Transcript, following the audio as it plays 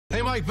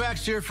Mike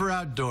Baxter for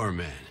Outdoor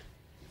Man.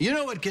 You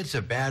know what gets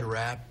a bad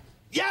rap?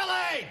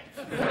 Yelling!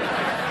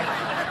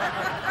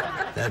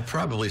 That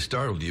probably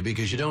startled you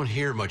because you don't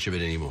hear much of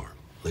it anymore.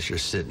 Unless you're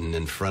sitting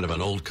in front of an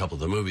old couple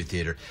at the movie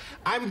theater.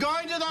 I'm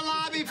going to the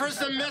lobby for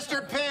some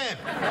Mr. Pibb.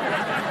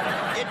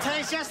 It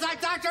tastes just like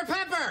Dr.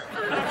 Pepper.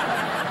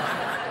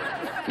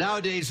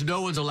 Nowadays,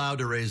 no one's allowed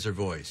to raise their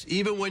voice.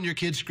 Even when your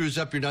kid screws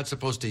up, you're not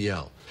supposed to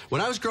yell. When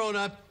I was growing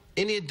up,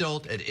 any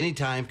adult at any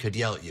time could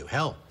yell at you.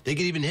 Hell, they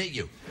could even hit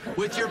you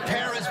with your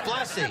parents'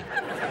 blessing.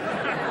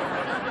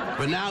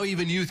 But now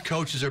even youth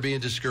coaches are being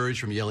discouraged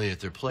from yelling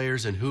at their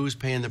players, and who's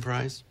paying the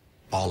price?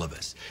 All of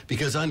us.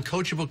 Because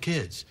uncoachable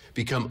kids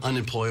become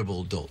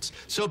unemployable adults.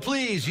 So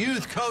please,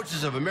 youth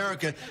coaches of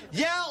America,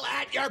 yell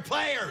at your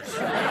players!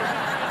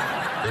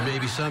 And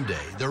maybe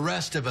someday, the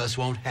rest of us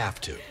won't have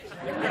to.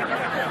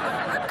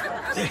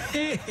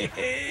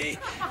 Hey,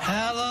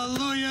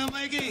 hallelujah,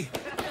 Mikey.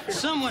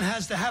 Someone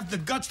has to have the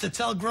guts to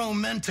tell grown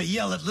men to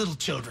yell at little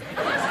children.